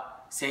to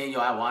rock, saying, yo,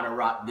 I want to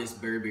rock this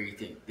Burberry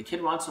thing. The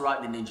kid wants to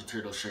rock the Ninja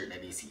Turtle shirt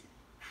that they see.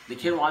 The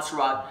kid wants to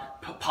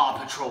rock Paw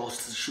Patrol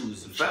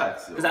shoes and shit.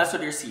 Because that's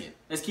what they're seeing.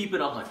 Let's keep it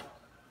 100.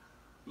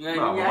 You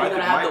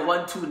gotta have the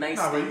 1-2 nice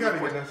thing. You gotta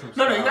get them some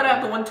No, you gotta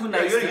have the 1-2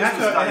 nice thing. You have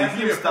to have the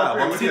 1-2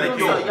 nice thing,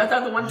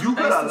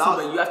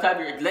 but you have to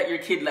have let your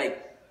kid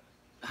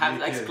have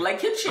like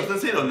kid shit. I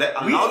was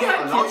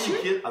gonna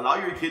say allow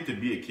your kid to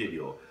be a kid,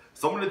 yo.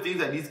 Some of the things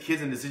that these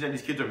kids and decisions that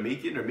these kids are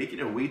making, they're making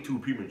it way too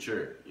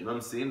premature. You know what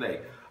I'm saying?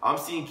 Like, I'm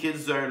seeing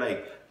kids that are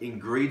like in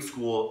grade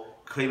school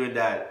claiming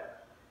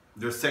that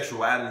their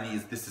sexuality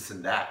is this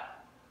and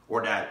that,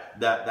 or that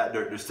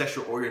their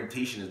sexual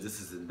orientation is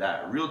this and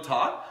that. Real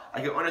talk,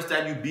 I can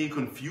understand you being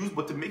confused,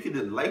 but to make it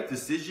a life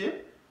decision,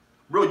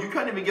 bro, you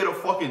can't even get a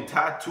fucking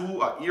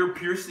tattoo, an ear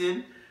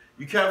piercing.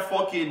 You can't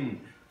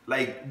fucking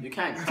you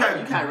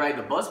can't ride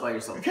the bus by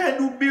yourself. You can't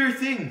do weird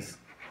things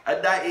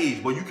at that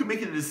age, but you can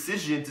make a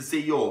decision to say,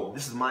 yo,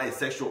 this is my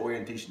sexual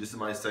orientation, this is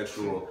my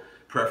sexual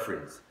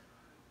preference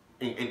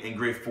in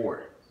grade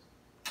 4.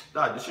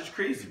 Nah, this shit's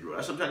crazy, bro.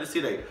 That's what I'm trying to say.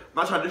 Like, I'm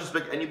not trying to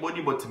disrespect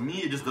anybody, but to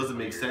me, it just doesn't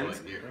make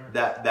sense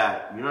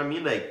that you know what I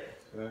mean? Like,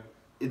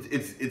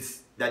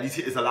 it's that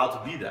it's allowed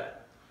to be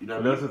that. You know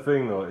what I mean? That's the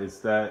thing, though. It's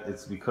that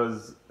it's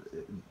because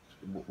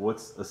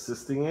what's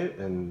assisting it,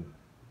 and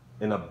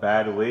in a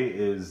bad way,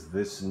 is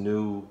this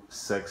new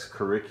sex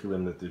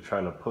curriculum that they're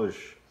trying to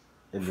push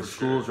in the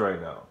schools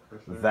right now.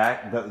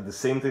 The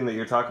same thing that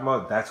you're talking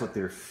about, that's what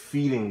they're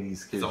feeding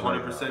these kids. It's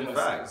 100%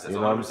 fact. That's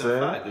 100%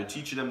 fact. They're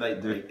teaching them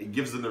that it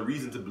gives them the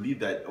reason to believe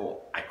that,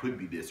 oh, I could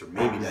be this or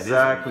maybe that is.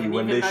 Exactly,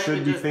 when they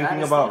should be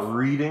thinking about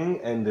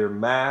reading and their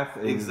math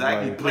and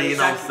exactly, playing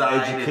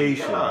outside.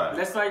 Education.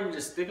 Let's not even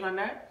just stick on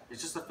that.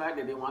 It's just the fact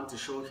that they want to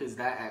show kids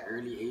that at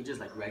early ages,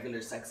 like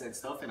regular sex ed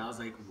stuff. And I was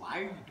like, why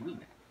are you doing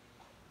that?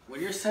 When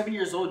you're 7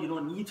 years old, you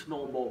don't need to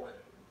know about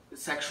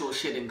sexual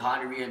shit and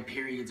gonorrhea and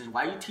periods. And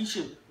why are you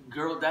teaching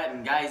girl that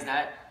and guys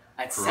that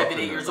at 7,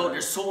 8 years old? They're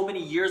so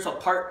many years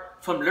apart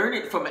from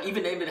learning, from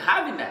even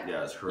having that.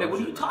 Yeah, it's corruption. Like, what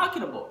are you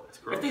talking about?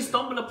 If they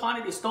stumble upon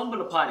it, they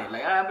stumble upon it.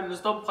 Like, I happen to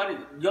stumble upon it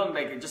young,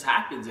 like, it just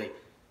happens. Like,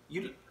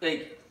 these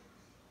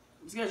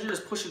guys are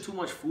just pushing too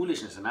much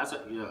foolishness, and that's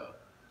what,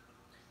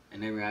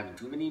 And then we're having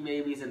too many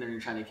babies, and then they're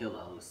trying to kill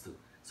us too.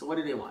 So what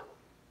do they want?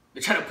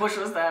 They're trying to push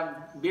us to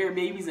have bare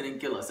babies and then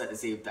kill us at the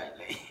same time.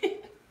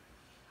 Like,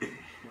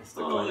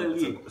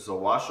 it's a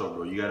washout,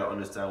 bro. You gotta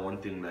understand one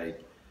thing,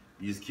 like,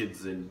 these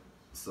kids and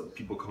some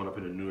people coming up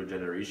in the newer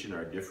generation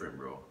are different,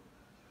 bro.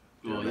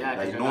 Well, yeah,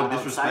 like no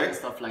disrespect, and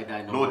stuff like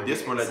that. No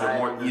disrespect, like they're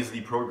more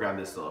easily programmed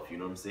and stuff. You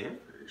know what I'm saying?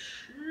 For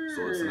sure.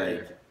 So it's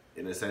like,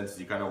 in a sense,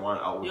 you kind of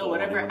want out.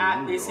 Whatever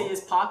app they say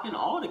is popping,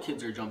 all the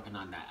kids are jumping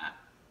on that app.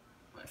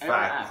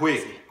 Fact,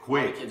 quick. All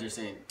the kids are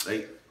saying.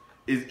 Like,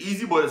 it's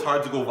easy, but it's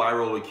hard to go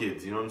viral with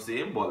kids. You know what I'm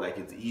saying? But like,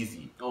 it's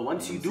easy. Oh,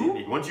 once you do,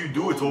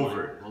 it's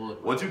over.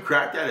 Once you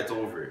crack that, it's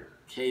over.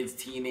 Kids,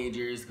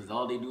 teenagers, because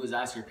all they do is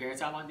ask your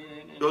parents how long they.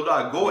 Yo,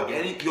 dog, go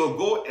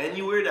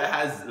anywhere that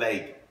has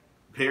like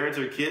parents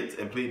or kids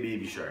and play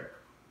Baby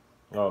Shark.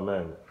 Oh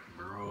man,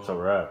 bro, it's a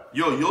wrap.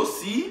 Yo, you'll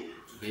see.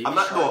 Baby I'm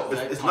not. Shark, No,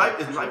 it's not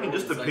even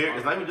just the parents.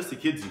 It's not even just the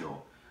kids. You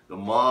know, the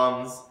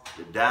moms,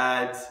 the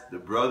dads, the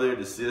brother,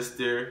 the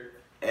sister.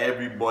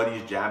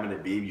 Everybody's jamming a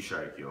Baby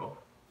Shark, yo.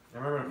 I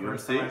remember the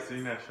first time I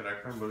seen that shit, I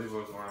couldn't believe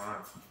what was going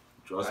on.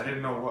 I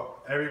didn't know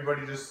what,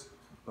 everybody just,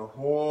 the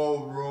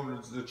whole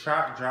room, the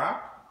track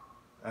dropped,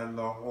 and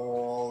the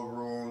whole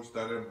room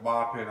started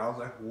bopping. I was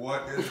like,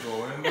 what is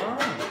going on?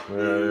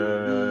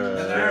 And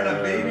they're in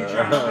a Baby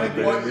Shark. I'm like,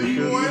 what is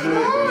going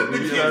on? The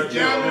kids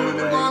jamming with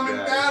the mom and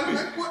dad. I'm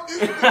like, what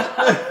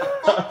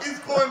is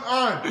going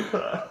on?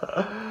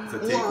 It's a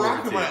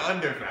takeover team. My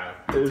under now.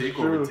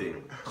 Takeover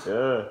team.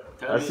 Yeah.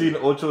 I seen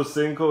Ocho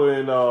Cinco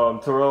and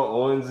Terrell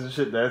Owens and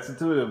shit dancing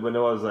to it, but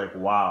then I was like,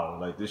 wow,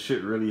 like this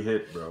shit really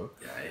hit, bro.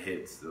 Yeah, it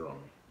hits still.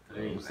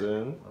 You know what I'm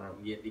saying?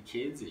 You get the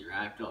kids, it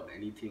wrapped up.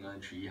 Anything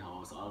on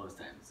Treehouse, all those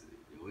times,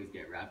 they always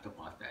get wrapped up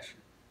off that shit.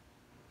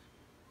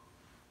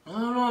 I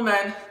don't know,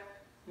 man.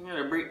 I'm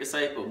gonna break the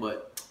cycle,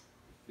 but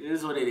it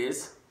is what it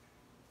is.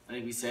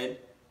 Like we said,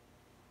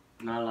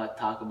 not a lot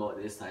to talk about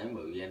this time,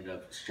 but we ended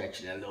up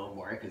stretching it a little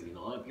more because you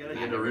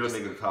get a real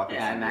nigga topic.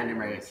 Yeah, man,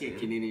 them are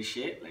kicking in and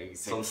shit. Like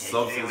some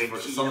substance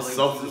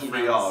for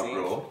y'all,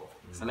 bro.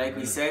 So like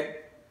we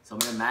said, some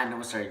of the man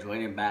them start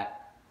joining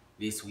back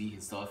this week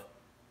and stuff.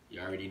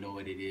 You already know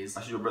what it is.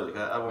 Actually, your brother,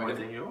 can I have one more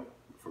thing, yo?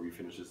 Before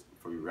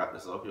we wrap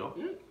this up, yo.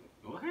 Yeah,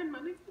 go ahead, my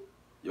nigga.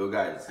 Yo,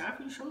 guys.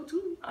 Happy show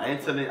too. I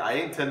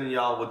ain't telling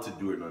y'all what to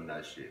do or none of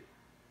that shit.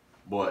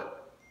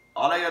 But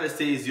all I gotta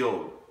say is,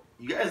 yo,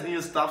 you guys need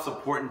to stop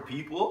supporting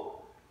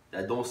people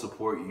that don't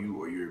support you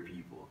or your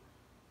people.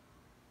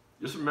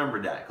 Just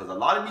remember that, because a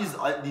lot of these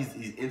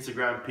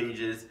Instagram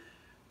pages,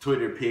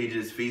 Twitter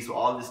pages, Facebook,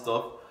 all this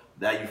stuff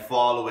that you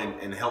follow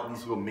and help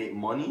these people make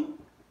money,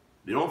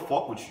 they don't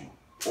fuck with you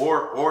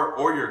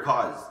or your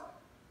cause.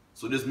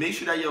 So just make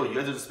sure that, yo, you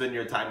guys are just spending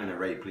your time in the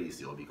right place,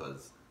 yo,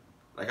 because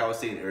like I was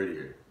saying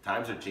earlier,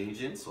 times are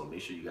changing, so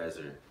make sure you guys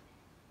are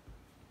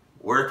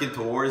working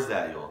towards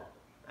that, yo.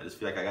 I just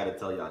feel like I gotta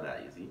tell y'all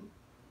that, you see?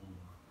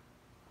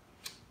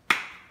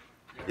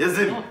 Yes,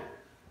 it.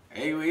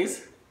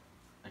 Anyways,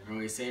 like we're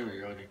always saying,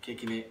 we're already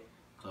kicking it.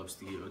 Club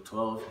Studio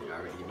 12, you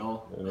already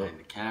know. Yeah. And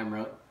the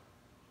camera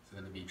is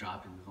gonna be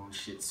dropping his own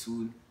shit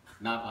soon.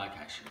 Not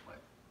podcast shit, but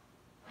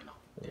you know,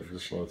 different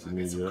just shit.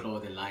 multimedia. Some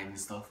clothing line and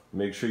stuff.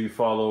 Make sure you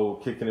follow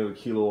Kicking It with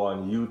Kelo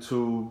on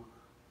YouTube,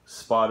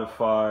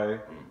 Spotify,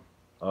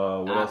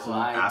 what else?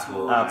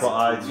 Apple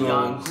iTunes. We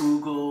on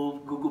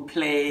Google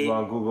Play. We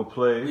on Google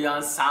Play. We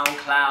on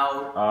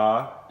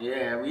SoundCloud.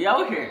 Yeah, we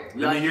out here.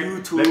 We on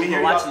YouTube.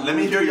 Let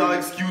me hear y'all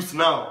excuse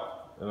now.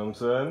 You know what I'm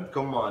saying?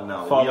 Come on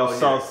now. Follow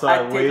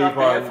Southside Wave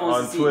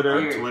on Twitter.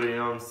 On Twitter, you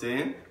know what I'm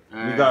saying?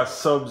 We got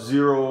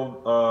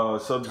Sub-Zero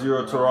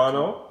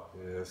Toronto.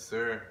 Yes,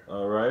 sir.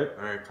 All right.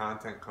 All right,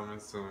 content coming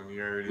soon.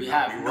 You already we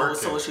have no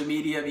social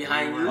media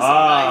behind you. The